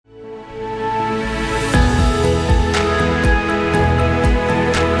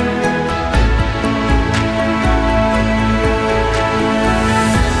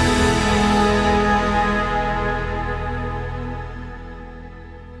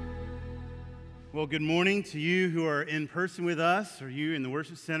Well, good morning to you who are in person with us, or you in the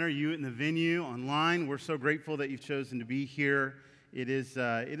worship center, you in the venue, online. We're so grateful that you've chosen to be here. It is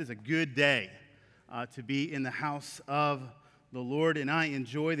a good day to be in the house of the Lord, and I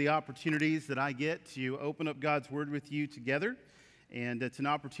enjoy the opportunities that I get to open up God's Word with you together. And it's an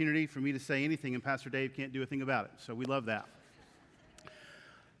opportunity for me to say anything, and Pastor Dave can't do a thing about it. So we love that.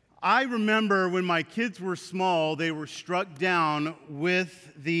 I remember when my kids were small, they were struck down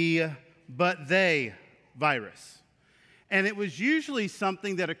with the "but they" virus. And it was usually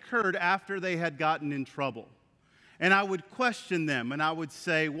something that occurred after they had gotten in trouble. And I would question them, and I would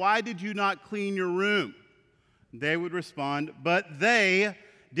say, "Why did you not clean your room?" They would respond, "But they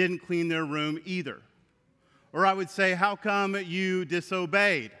didn't clean their room either." Or I would say, "How come you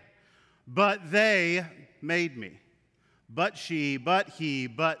disobeyed?" "But they made me." But she, but he,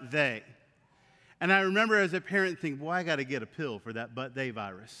 but they. And I remember as a parent thinking, boy, I got to get a pill for that "but they"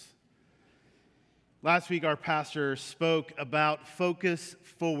 virus. Last week, our pastor spoke about Focus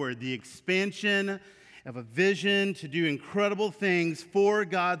Forward, the expansion of a vision to do incredible things for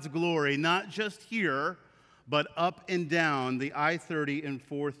God's glory, not just here, but up and down the I-30 and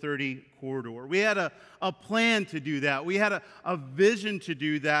 430 corridor. We had a plan to do that. We had a vision to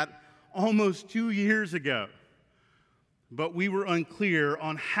do that almost 2 years ago, but we were unclear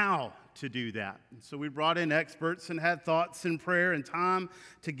on how to do that. And so we brought in experts and had thoughts and prayer and time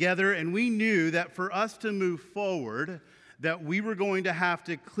together, and we knew that for us to move forward, that we were going to have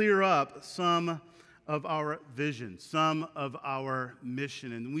to clear up some of our vision, some of our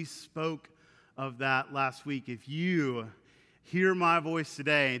mission. And we spoke of that last week. If you hear my voice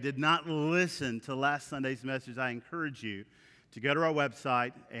today and did not listen to last Sunday's message, I encourage you to go to our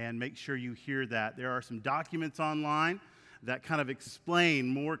website and make sure you hear that. There are some documents online that kind of explain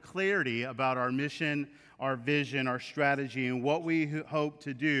more clarity about our mission, our vision, our strategy, and what we hope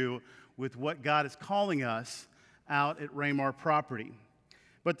to do with what God is calling us out at Raymar Property.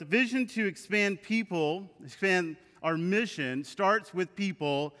 But the vision to expand our mission starts with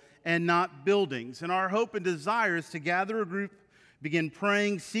people and not buildings. And our hope and desire is to gather a group, begin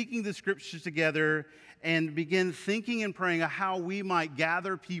praying, seeking the scriptures together, and begin thinking and praying of how we might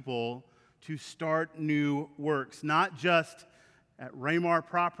gather people to start new works, not just at Raymar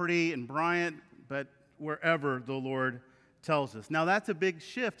Property in Bryant, but wherever the Lord tells us. Now, that's a big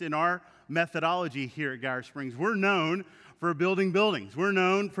shift in our methodology here at Geyer Springs. We're known for building buildings. We're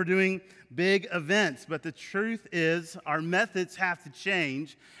known for doing big events, but the truth is our methods have to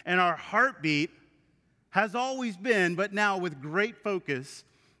change, and our heartbeat has always been, but now with great focus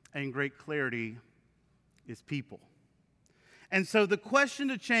and great clarity, is people. And so the question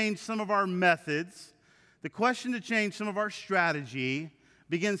to change some of our methods, the question to change some of our strategy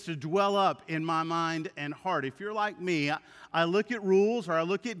begins to dwell up in my mind and heart. If you're like me, I look at rules or I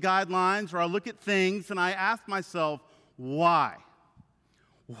look at guidelines or I look at things and I ask myself, why?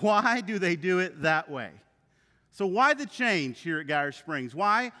 Why do they do it that way? So why the change here at Geyer Springs?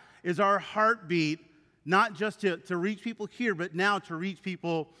 Why is our heartbeat not just to reach people here, but now to reach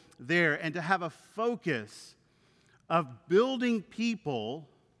people there and to have a focus of building people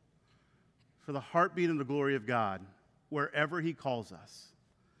for the heartbeat and the glory of God wherever He calls us?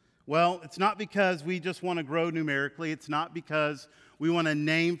 Well, it's not because we just want to grow numerically. It's not because we want a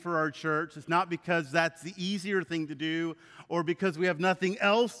name for our church. It's not because that's the easier thing to do or because we have nothing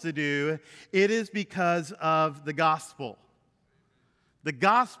else to do. It is because of the gospel. The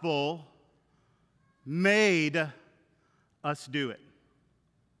gospel made us do it.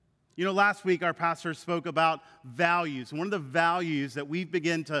 You know, last week our pastor spoke about values. One of the values that we've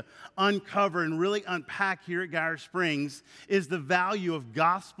begun to uncover and really unpack here at Geyer Springs is the value of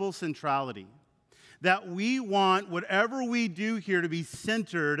gospel centrality. That we want whatever we do here to be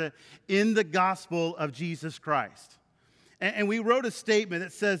centered in the gospel of Jesus Christ. And we wrote a statement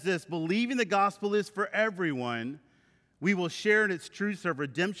that says this: believing the gospel is for everyone, we will share in its truths of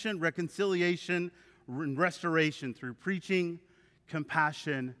redemption, reconciliation, and restoration through preaching,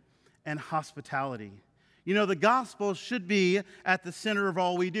 compassion, and hospitality. You know, the gospel should be at the center of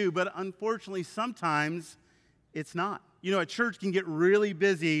all we do, but unfortunately, sometimes it's not. You know, a church can get really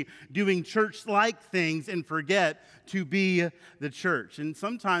busy doing church-like things and forget to be the church. And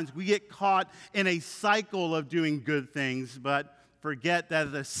sometimes we get caught in a cycle of doing good things, but forget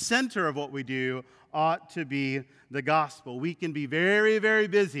that the center of what we do ought to be the gospel. We can be very, very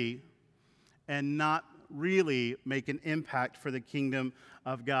busy and not really make an impact for the kingdom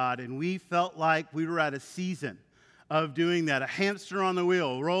of God. And we felt like we were at a season of doing that, a hamster on the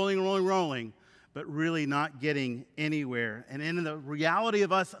wheel, rolling, but really not getting anywhere. And in the reality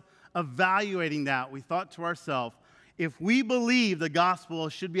of us evaluating that, we thought to ourselves, if we believe the gospel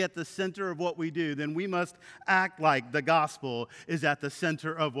should be at the center of what we do, then we must act like the gospel is at the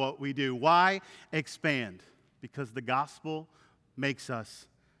center of what we do. Why? Expand. Because the gospel makes us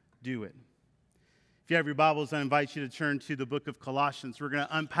do it. If you have your Bibles, I invite you to turn to the book of Colossians. We're going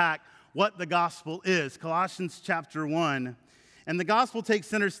to unpack what the gospel is. Colossians chapter 1. And the gospel takes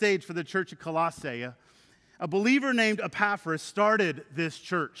center stage for the church of Colossae. A believer named Epaphras started this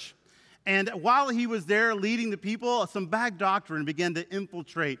church. And while he was there leading the people, some bad doctrine began to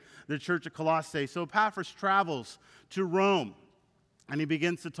infiltrate the church of Colossae. So Epaphras travels to Rome, and he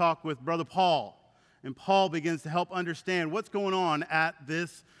begins to talk with Brother Paul. And Paul begins to help understand what's going on at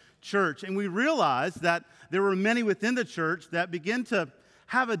this church. And we realize that there were many within the church that begin to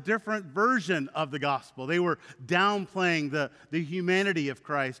have a different version of the gospel. They were downplaying the humanity of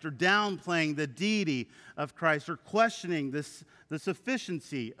Christ, or downplaying the deity of Christ, or questioning the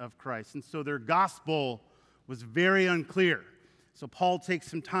sufficiency of Christ. And so their gospel was very unclear. So Paul takes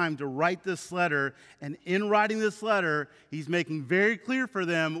some time to write this letter, and in writing this letter, he's making very clear for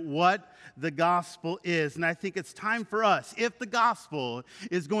them what the gospel is. And I think it's time for us, if the gospel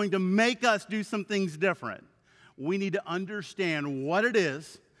is going to make us do some things different, we need to understand what it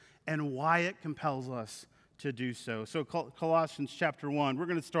is and why it compels us to do so. So Colossians chapter 1, we're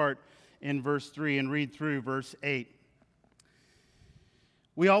going to start in verse 3 and read through verse 8.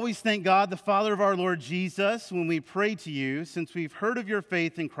 We always thank God, the Father of our Lord Jesus, when we pray to you, since we've heard of your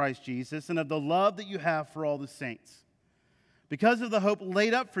faith in Christ Jesus and of the love that you have for all the saints, because of the hope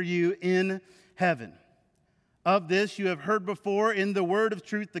laid up for you in heaven. Of this you have heard before in the word of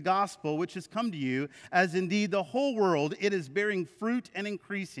truth, the gospel, which has come to you, as indeed the whole world, it is bearing fruit and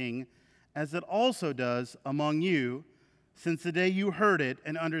increasing, as it also does among you, since the day you heard it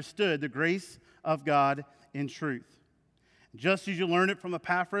and understood the grace of God in truth. Just as you learned it from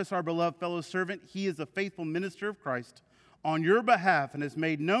Epaphras, our beloved fellow servant, he is a faithful minister of Christ on your behalf and has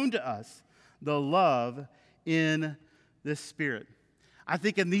made known to us the love in the Spirit. I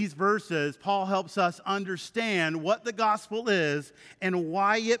think in these verses, Paul helps us understand what the gospel is and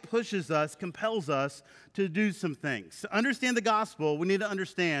why it pushes us, compels us to do some things. To understand the gospel, we need to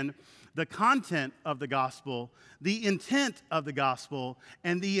understand the content of the gospel, the intent of the gospel,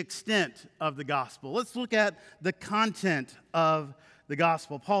 and the extent of the gospel. Let's look at the content of the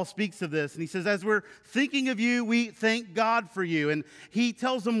gospel. Paul speaks of this, and he says, as we're thinking of you, we thank God for you. And he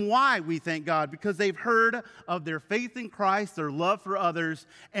tells them why we thank God, because they've heard of their faith in Christ, their love for others,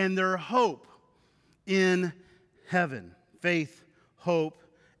 and their hope in heaven. Faith, hope,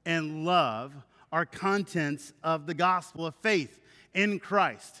 and love are contents of the gospel of faith in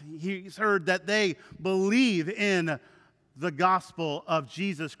Christ. He's heard that they believe in the gospel of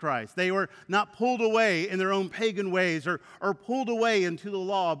Jesus Christ. They were not pulled away in their own pagan ways or pulled away into the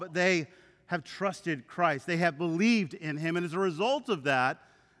law, but they have trusted Christ. They have believed in him, and as a result of that,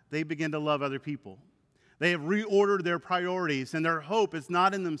 they begin to love other people. They have reordered their priorities, and their hope is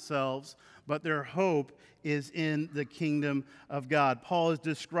not in themselves, but their hope is in the kingdom of God. Paul is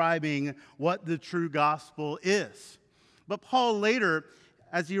describing what the true gospel is. But Paul later,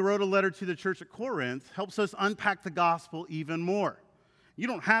 as he wrote a letter to the church at Corinth, helps us unpack the gospel even more. You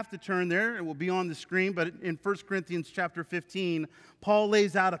don't have to turn there, it will be on the screen, but in 1 Corinthians chapter 15, Paul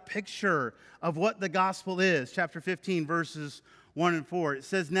lays out a picture of what the gospel is. Chapter 15, verses 1 and 4. It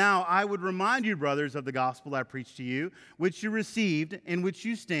says, now I would remind you, brothers, of the gospel I preached to you, which you received, in which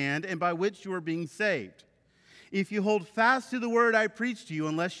you stand, and by which you are being saved. If you hold fast to the word I preached to you,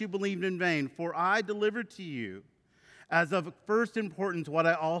 unless you believed in vain, for I delivered to you as of first importance what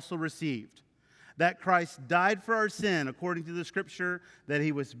I also received, that Christ died for our sin according to the scripture, that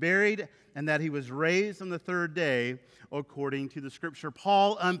he was buried, and that he was raised on the third day according to the scripture.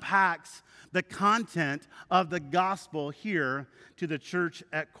 Paul unpacks the content of the gospel here to the church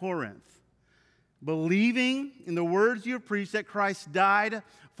at Corinth. Believing in the words you have preached that Christ died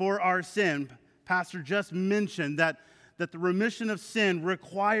for our sin. Pastor just mentioned that the remission of sin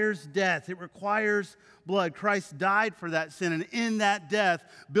requires death. It requires blood. Christ died for that sin, and in that death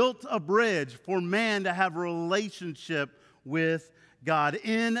built a bridge for man to have a relationship with God.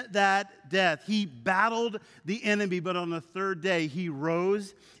 In that death, he battled the enemy, but on the third day, he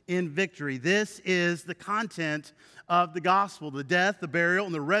rose in victory. This is the content of the gospel, the death, the burial,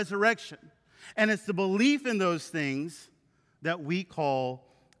 and the resurrection. And it's the belief in those things that we call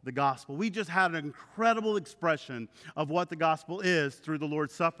the gospel. We just had an incredible expression of what the gospel is through the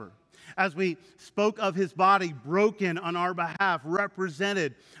Lord's Supper. As we spoke of his body broken on our behalf,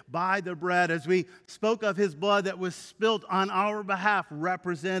 represented by the bread. As we spoke of his blood that was spilt on our behalf,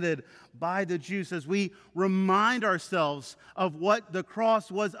 represented by the juice. As we remind ourselves of what the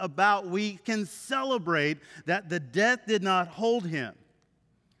cross was about, we can celebrate that the death did not hold him.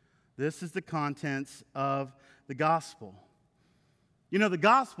 This is the contents of the gospel. You know, the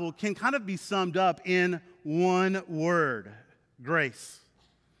gospel can kind of be summed up in one word: grace.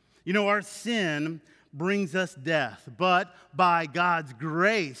 You know, our sin brings us death, but by God's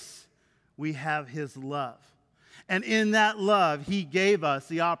grace, we have his love. And in that love, he gave us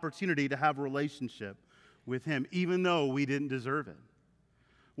the opportunity to have a relationship with him, even though we didn't deserve it.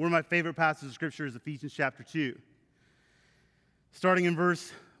 One of my favorite passages of Scripture is Ephesians chapter 2. Starting in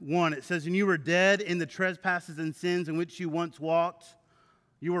verse 1, it says, "And you were dead in the trespasses and sins in which you once walked.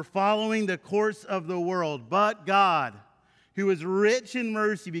 You were following the course of the world, but God, who is rich in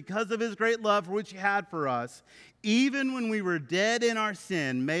mercy because of his great love for which he had for us, even when we were dead in our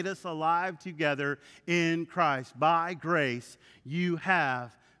sin, made us alive together in Christ. By grace, you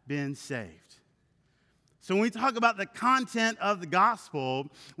have been saved." So when we talk about the content of the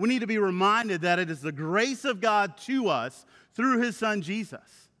gospel, we need to be reminded that it is the grace of God to us through his son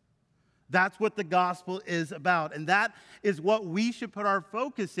Jesus. That's what the gospel is about. And that is what we should put our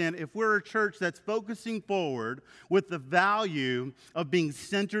focus in if we're a church that's focusing forward with the value of being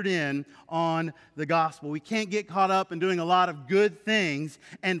centered in on the gospel. We can't get caught up in doing a lot of good things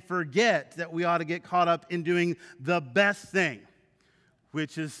and forget that we ought to get caught up in doing the best thing,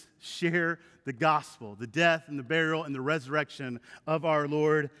 which is share the gospel, the death and the burial and the resurrection of our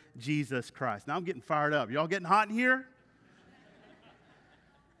Lord Jesus Christ. Now I'm getting fired up. Y'all getting hot in here?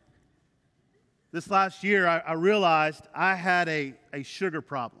 This last year, I realized I had a sugar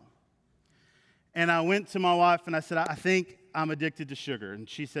problem. And I went to my wife and I said, "I think I'm addicted to sugar." And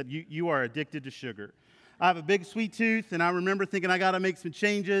she said, you are addicted to sugar. I have a big sweet tooth, and I remember thinking I got to make some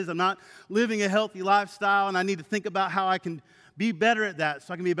changes. I'm not living a healthy lifestyle, and I need to think about how I can be better at that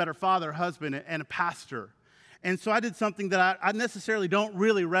so I can be a better father, husband, and a pastor. And so I did something that I necessarily don't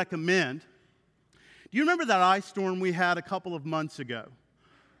really recommend. Do you remember that ice storm we had a couple of months ago?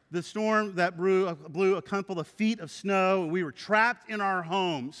 The storm that blew a couple of feet of snow, and we were trapped in our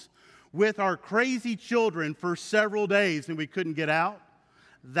homes with our crazy children for several days, and we couldn't get out.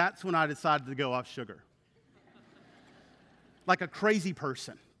 That's when I decided to go off sugar. Like a crazy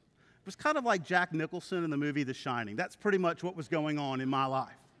person. It was kind of like Jack Nicholson in the movie The Shining. That's pretty much what was going on in my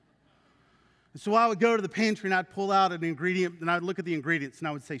life. And so I would go to the pantry and I'd pull out an ingredient, and I'd look at the ingredients, and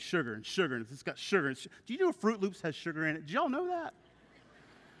I would say sugar, and it's got sugar. Do you know Fruit Loops has sugar in it? Did y'all know that?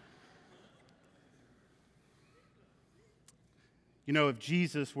 You know, if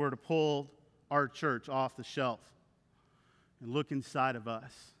Jesus were to pull our church off the shelf and look inside of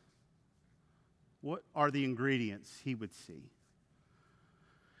us, what are the ingredients he would see?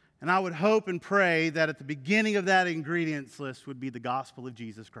 And I would hope and pray that at the beginning of that ingredients list would be the gospel of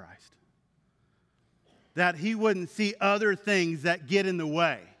Jesus Christ. That he wouldn't see other things that get in the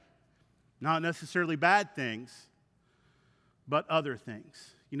way. Not necessarily bad things, but other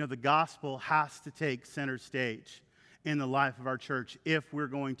things. You know, the gospel has to take center stage in the life of our church if we're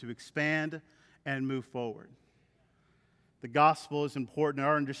going to expand and move forward. The gospel is important.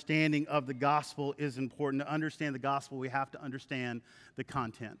 Our understanding of the gospel is important. To understand the gospel, we have to understand the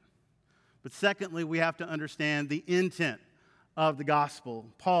content. But secondly, we have to understand the intent of the gospel.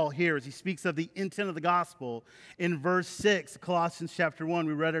 Paul here, as he speaks of the intent of the gospel, in verse 6, Colossians chapter 1,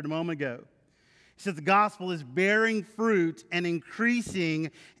 we read it a moment ago. He says the gospel is bearing fruit and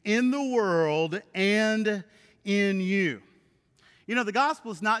increasing in the world and in you. You know, the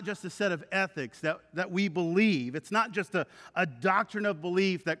gospel is not just a set of ethics that we believe. It's not just a doctrine of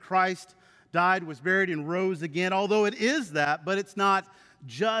belief that Christ died, was buried, and rose again, although it is that, but it's not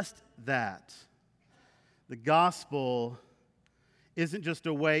just that. The gospel isn't just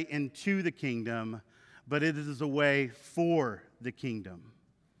a way into the kingdom, but it is a way for the kingdom.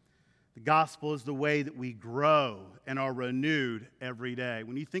 The gospel is the way that we grow and are renewed every day.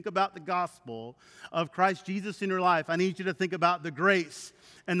 When you think about the gospel of Christ Jesus in your life, I need you to think about the grace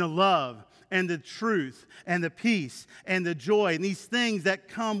and the love and the truth and the peace and the joy and these things that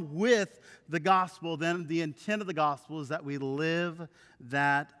come with the gospel. Then the intent of the gospel is that we live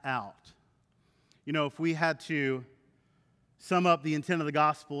that out. You know, if we had to sum up the intent of the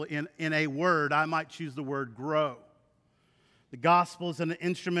gospel in a word, I might choose the word grow. The gospel is an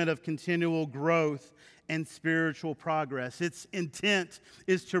instrument of continual growth and spiritual progress. Its intent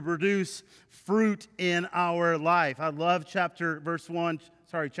is to produce fruit in our life. I love verse 1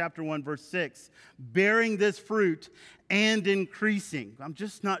 chapter 1, verse 6, bearing this fruit and increasing. I'm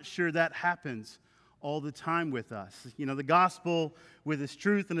just not sure that happens all the time with us. You know, the gospel with its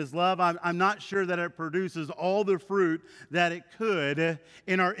truth and its love, I'm not sure that it produces all the fruit that it could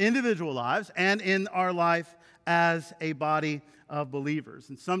in our individual lives and in our life as a body of believers.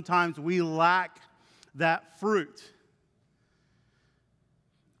 And sometimes we lack that fruit.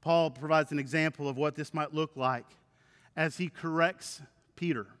 Paul provides an example of what this might look like as he corrects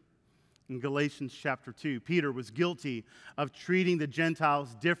Peter in Galatians chapter 2. Peter was guilty of treating the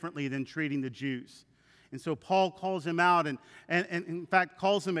Gentiles differently than treating the Jews. And so Paul calls him out and in fact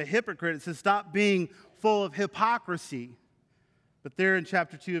calls him a hypocrite. It says, stop being full of hypocrisy. But there in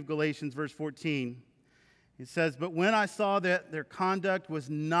chapter 2 of Galatians, verse 14, it says, but when I saw that their conduct was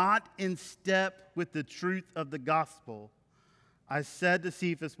not in step with the truth of the gospel, I said to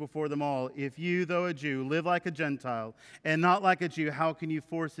Cephas before them all, if you, though a Jew, live like a Gentile and not like a Jew, how can you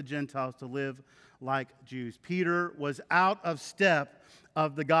force the Gentiles to live like Jews? Peter was out of step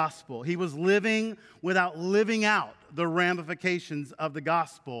of the gospel. He was living without living out the ramifications of the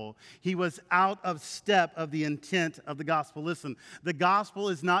gospel. He was out of step of the intent of the gospel. Listen, the gospel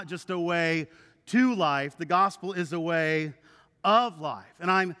is not just a way to life. The gospel is a way of life.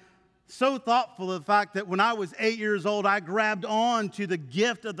 And I'm so thoughtful of the fact that when I was 8 years old, I grabbed on to the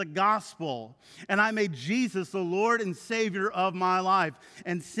gift of the gospel and I made Jesus the Lord and Savior of my life.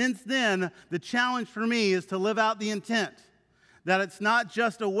 And since then, the challenge for me is to live out the intent that it's not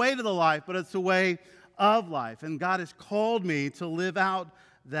just a way to the life, but it's a way of life. And God has called me to live out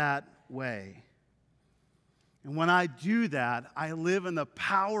that way. And when I do that, I live in the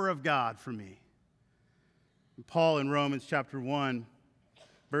power of God for me. And Paul in Romans chapter 1,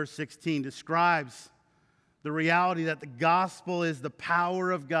 verse 16 describes the reality that the gospel is the power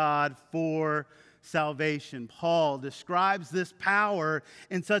of God for salvation. Paul describes this power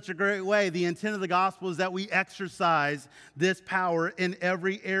in such a great way. The intent of the gospel is that we exercise this power in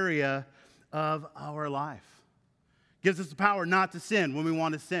every area of our life. It gives us the power not to sin when we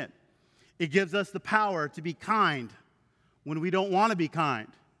want to sin. It gives us the power to be kind when we don't want to be kind.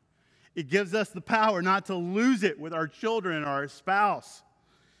 It gives us the power not to lose it with our children or our spouse.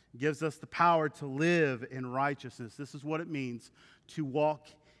 It gives us the power to live in righteousness. This is what it means to walk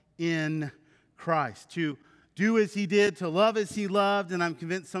in Christ, to do as he did, to love as he loved, and I'm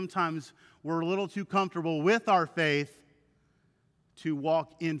convinced sometimes we're a little too comfortable with our faith to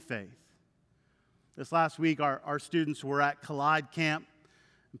walk in faith. This last week, our students were at Collide Camp,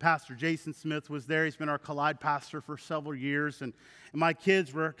 and Pastor Jason Smith was there. He's been our Collide pastor for several years, and my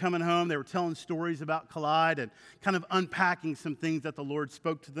kids were coming home. They were telling stories about Collide and kind of unpacking some things that the Lord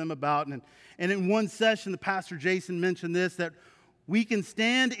spoke to them about. And in one session, the Pastor Jason mentioned this, that we can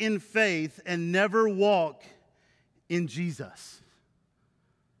stand in faith and never walk in Jesus.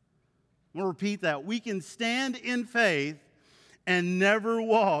 I'm going to repeat that. We can stand in faith and never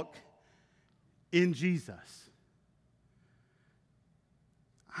walk in Jesus.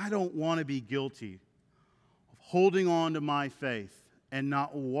 I don't want to be guilty of holding on to my faith and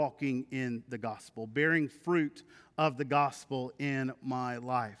not walking in the gospel, bearing fruit of the gospel in my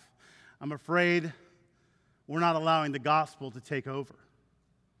life. I'm afraid we're not allowing the gospel to take over.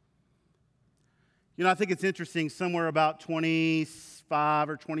 You know, I think it's interesting, somewhere about 25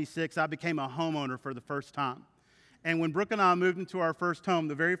 or 26, I became a homeowner for the first time. And when Brooke and I moved into our first home,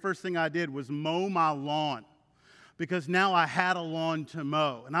 the very first thing I did was mow my lawn, because now I had a lawn to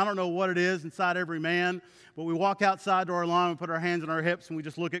mow. And I don't know what it is inside every man, but we walk outside to our lawn, we put our hands on our hips, and we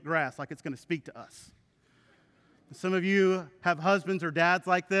just look at grass like it's going to speak to us. Some of you have husbands or dads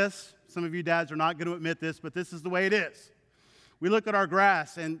like this. Some of you dads are not going to admit this, but this is the way it is. We look at our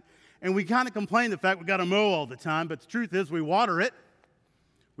grass, and we kind of complain the fact we got to mow all the time, but the truth is we water it,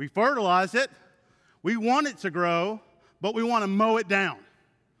 we fertilize it, we want it to grow, but we want to mow it down.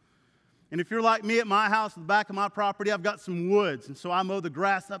 And if you're like me at my house, at the back of my property, I've got some woods, and so I mow the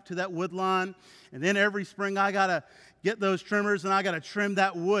grass up to that wood line, and then every spring I got to get those trimmers and I got to trim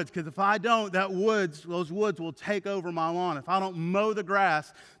that woods, because if I don't, those woods will take over my lawn. If I don't mow the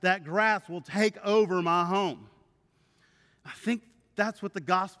grass, that grass will take over my home. I think that's what the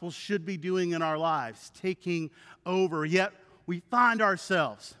gospel should be doing in our lives, taking over. Yet we find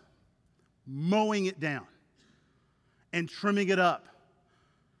ourselves mowing it down and trimming it up.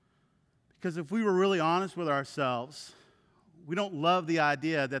 Because if we were really honest with ourselves, we don't love the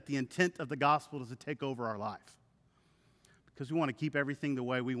idea that the intent of the gospel is to take over our life, because we want to keep everything the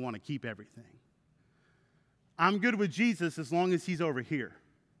way we want to keep everything. I'm good with Jesus as long as he's over here.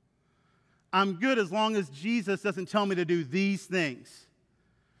 I'm good as long as Jesus doesn't tell me to do these things.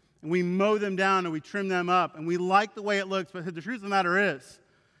 and we mow them down and we trim them up and we like the way it looks, but the truth of the matter is,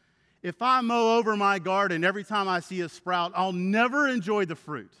 if I mow over my garden every time I see a sprout, I'll never enjoy the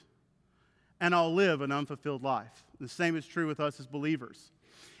fruit and I'll live an unfulfilled life. The same is true with us as believers.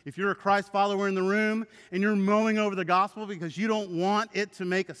 If you're a Christ follower in the room and you're mowing over the gospel because you don't want it to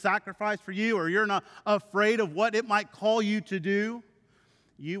make a sacrifice for you, or you're not afraid of what it might call you to do,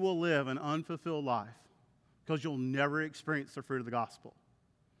 you will live an unfulfilled life because you'll never experience the fruit of the gospel.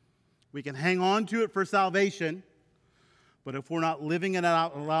 We can hang on to it for salvation, but if we're not living it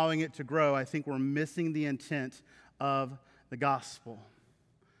out, allowing it to grow, I think we're missing the intent of the gospel.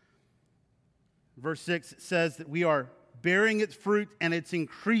 Verse 6 says that we are bearing its fruit and it's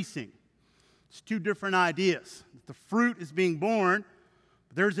increasing. It's two different ideas. The fruit is being born,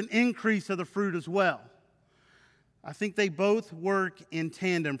 but there's an increase of the fruit as well. I think they both work in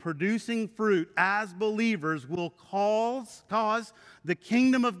tandem. Producing fruit as believers will cause the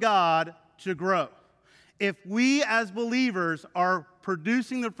kingdom of God to grow. If we as believers are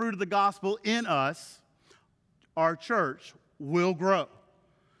producing the fruit of the gospel in us, our church will grow.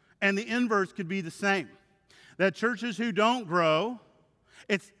 And the inverse could be the same. That churches who don't grow,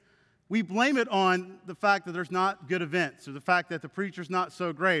 we blame it on the fact that there's not good events, or the fact that the preacher's not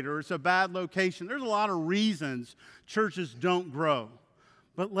so great, or it's a bad location. There's a lot of reasons churches don't grow.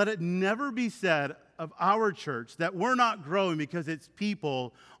 But let it never be said of our church that we're not growing because its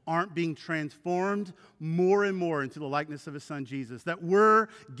people aren't being transformed more and more into the likeness of His Son Jesus, that we're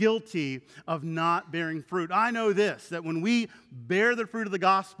guilty of not bearing fruit. I know this, that when we bear the fruit of the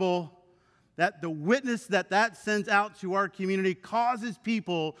gospel, that the witness that sends out to our community causes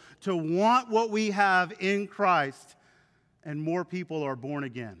people to want what we have in Christ, and more people are born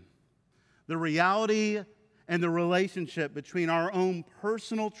again. The reality and the relationship between our own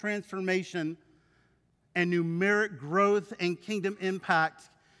personal transformation and numeric growth and kingdom impact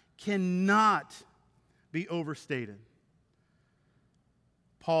cannot be overstated.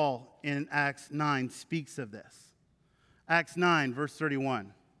 Paul in Acts 9 speaks of this. Acts 9, verse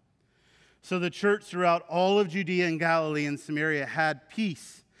 31. So the church throughout all of Judea and Galilee and Samaria had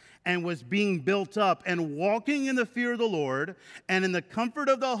peace and was being built up and walking in the fear of the Lord and in the comfort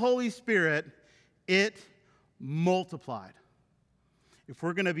of the Holy Spirit, it multiplied. If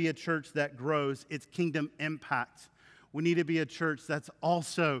we're going to be a church that grows its kingdom impact, we need to be a church that's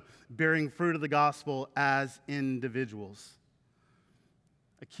also bearing fruit of the gospel as individuals.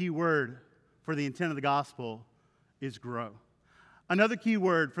 A key word for the intent of the gospel is grow. Another key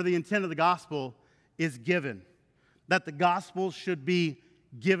word for the intent of the gospel is given, that the gospel should be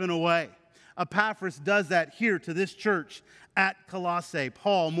given away. Epaphras does that here to this church at Colossae.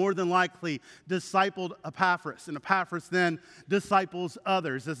 Paul more than likely discipled Epaphras, and Epaphras then disciples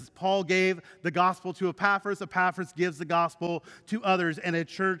others. As Paul gave the gospel to Epaphras, Epaphras gives the gospel to others, and a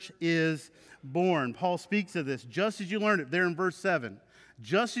church is born. Paul speaks of this just as you learned it there in verse 7.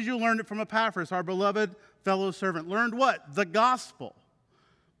 Just as you learned it from Epaphras, our beloved fellow servant. Learned what? The gospel.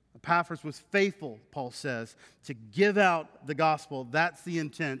 Epaphras was faithful, Paul says, to give out the gospel. That's the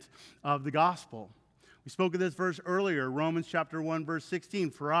intent of the gospel. We spoke of this verse earlier, Romans chapter 1, verse 16.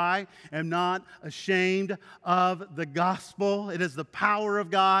 For I am not ashamed of the gospel. It is the power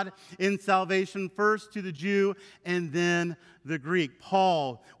of God in salvation, first to the Jew and then the Greek.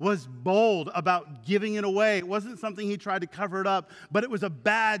 Paul was bold about giving it away. It wasn't something he tried to cover it up, but it was a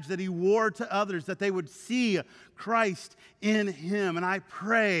badge that he wore to others, that they would see Christ in him. And I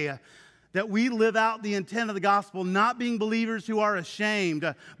pray that we live out the intent of the gospel, not being believers who are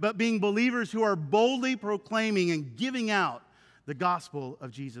ashamed, but being believers who are boldly proclaiming and giving out the gospel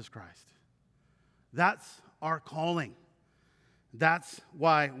of Jesus Christ. That's our calling. That's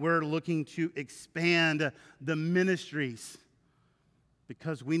why we're looking to expand the ministries,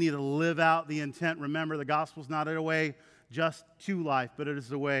 because we need to live out the intent. Remember, the gospel's not a way just to life, but it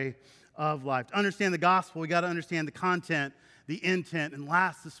is a way of life. To understand the gospel, we got to understand the content, the intent, and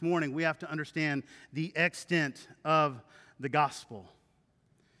last this morning, we have to understand the extent of the gospel.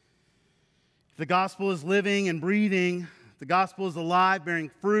 If the gospel is living and breathing, the gospel is alive, bearing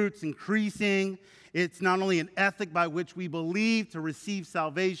fruits, increasing. It's not only an ethic by which we believe to receive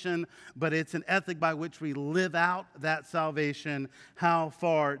salvation, but it's an ethic by which we live out that salvation. How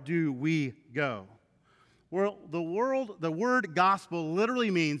far do we go? Well, the word gospel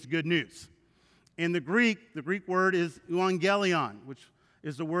literally means good news. In the Greek word is euangelion, which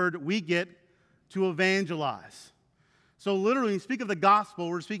is the word we get to evangelize. So literally, when we speak of the gospel,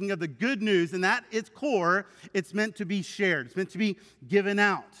 we're speaking of the good news, and at its core, it's meant to be shared. It's meant to be given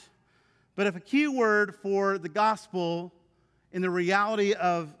out. But if a key word for the gospel in the reality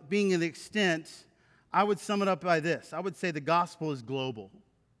of being an extent, I would sum it up by this. I would say the gospel is global.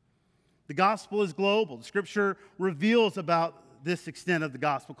 The gospel is global. The scripture reveals about this extent of the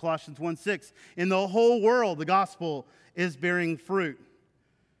gospel. Colossians 1:6, in the whole world the gospel is bearing fruit.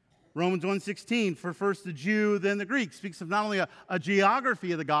 Romans 1:16, for first the Jew, then the Greek, speaks of not only a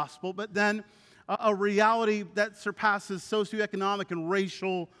geography of the gospel, but then a reality that surpasses socioeconomic and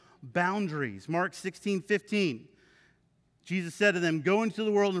racial boundaries. Mark 16:15, Jesus said to them, go into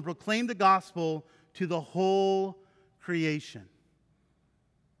the world and proclaim the gospel to the whole creation.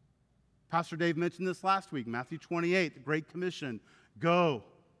 Pastor Dave mentioned this last week, Matthew 28, the Great Commission. Go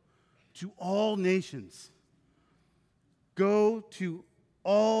to all nations. Go to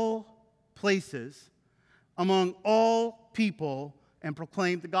all places among all people and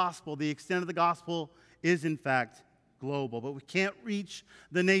proclaim the gospel. The extent of the gospel is, in fact, global. But we can't reach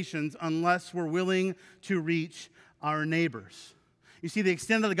the nations unless we're willing to reach our neighbors. You see, the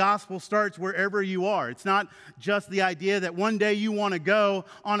extent of the gospel starts wherever you are. It's not just the idea that one day you want to go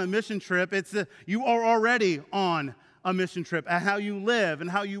on a mission trip. It's you are already on a mission trip. At how you live and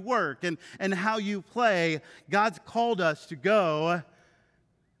how you work and how you play. God's called us to go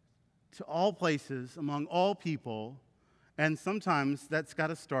to all places, among all people, and sometimes that's got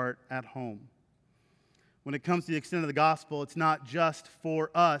to start at home. When it comes to the extent of the gospel, it's not just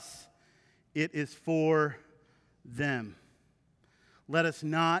for us, it is for them. Let us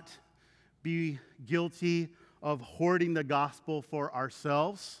not be guilty of hoarding the gospel for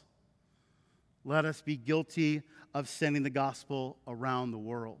ourselves. Let us be guilty of sending the gospel around the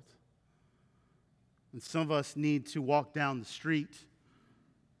world. And some of us need to walk down the street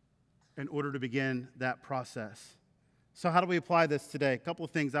in order to begin that process. So how do we apply this today? A couple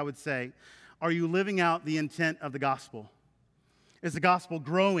of things I would say. Are you living out the intent of the gospel? Is the gospel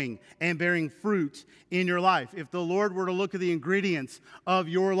growing and bearing fruit in your life? If the Lord were to look at the ingredients of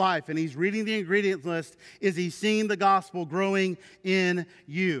your life and he's reading the ingredient list, is he seeing the gospel growing in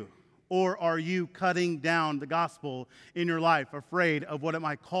you? Or are you cutting down the gospel in your life, afraid of what it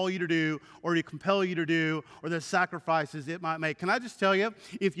might call you to do or to compel you to do or the sacrifices it might make? Can I just tell you,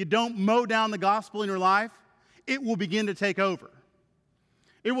 if you don't mow down the gospel in your life, it will begin to take over.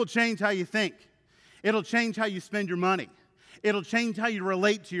 It will change how you think. It'll change how you spend your money. It'll change how you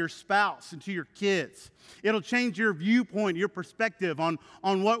relate to your spouse and to your kids. It'll change your viewpoint, your perspective on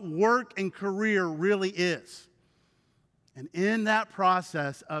what work and career really is. And in that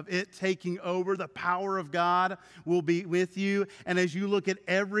process of it taking over, the power of God will be with you. And as you look at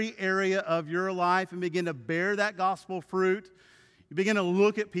every area of your life and begin to bear that gospel fruit, you begin to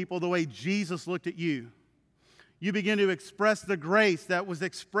look at people the way Jesus looked at you. You begin to express the grace that was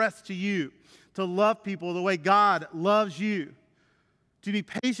expressed to you, to love people the way God loves you, to be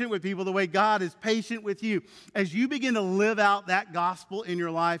patient with people the way God is patient with you. As you begin to live out that gospel in your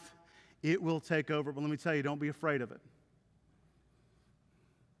life, it will take over. But let me tell you, don't be afraid of it.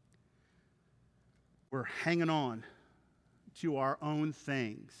 We're hanging on to our own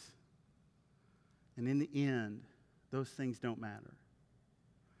things. And in the end, those things don't matter.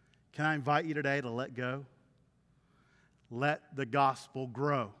 Can I invite you today to let go? Let the gospel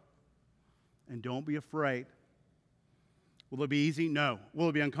grow. And don't be afraid. Will it be easy? No. Will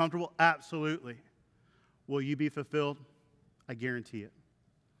it be uncomfortable? Absolutely. Will you be fulfilled? I guarantee it.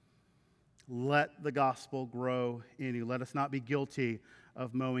 Let the gospel grow in you. Let us not be guilty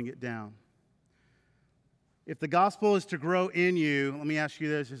of mowing it down. If the gospel is to grow in you, let me ask you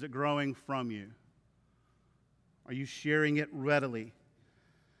this, is it growing from you? Are you sharing it readily?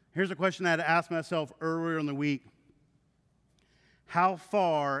 Here's a question I had to ask myself earlier in the week. How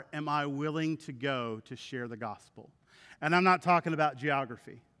far am I willing to go to share the gospel? And I'm not talking about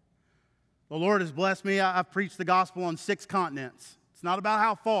geography. The Lord has blessed me. I've preached the gospel on 6 continents. It's not about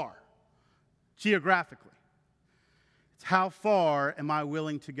how far, geographically. It's how far am I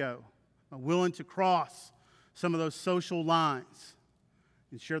willing to go? Am I willing to cross some of those social lines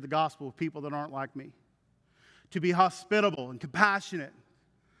and share the gospel with people that aren't like me? To be hospitable and compassionate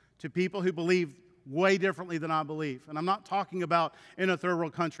to people who believe way differently than I believe. And I'm not talking about in a third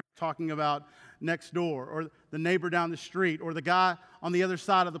world country. I'm talking about next door or the neighbor down the street or the guy on the other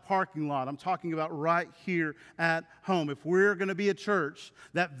side of the parking lot. I'm talking about right here at home. If we're going to be a church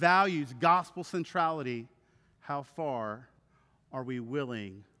that values gospel centrality, how far are we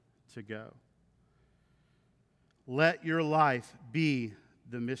willing to go? Let your life be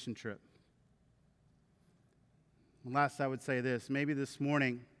the mission trip. And last, I would say this. Maybe this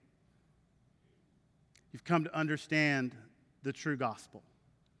morning, you've come to understand the true gospel.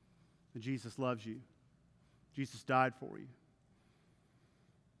 That Jesus loves you. Jesus died for you.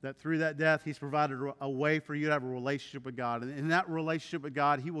 That through that death, he's provided a way for you to have a relationship with God. And in that relationship with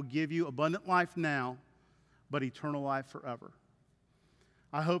God, he will give you abundant life now, but eternal life forever.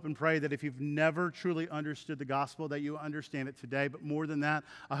 I hope and pray that if you've never truly understood the gospel, that you understand it today. But more than that,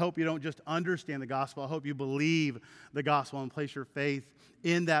 I hope you don't just understand the gospel. I hope you believe the gospel and place your faith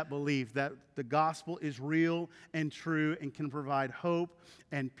in that belief that the gospel is real and true and can provide hope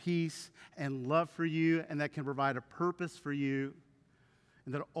and peace and love for you, and that can provide a purpose for you.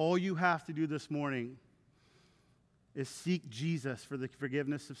 And that all you have to do this morning is seek Jesus for the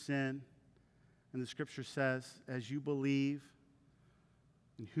forgiveness of sin. And the scripture says, as you believe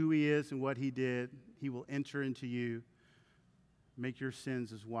in who he is and what he did, he will enter into you, make your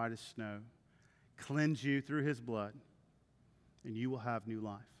sins as white as snow, cleanse you through his blood, and you will have new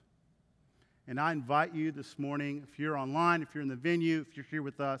life. And I invite you this morning, if you're online, if you're in the venue, if you're here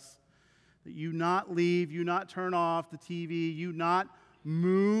with us, that you not leave, you not turn off the TV, you not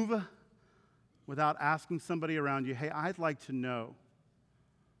move without asking somebody around you, hey, I'd like to know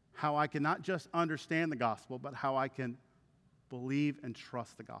how I can not just understand the gospel, but how I can believe and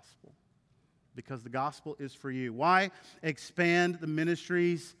trust the gospel. Because the gospel is for you. Why expand the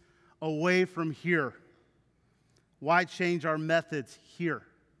ministries away from here? Why change our methods here?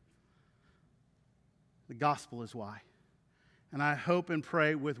 The gospel is why. And I hope and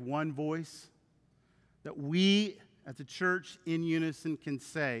pray with one voice that we as a church in unison can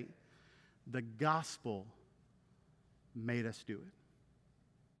say, the gospel made us do it.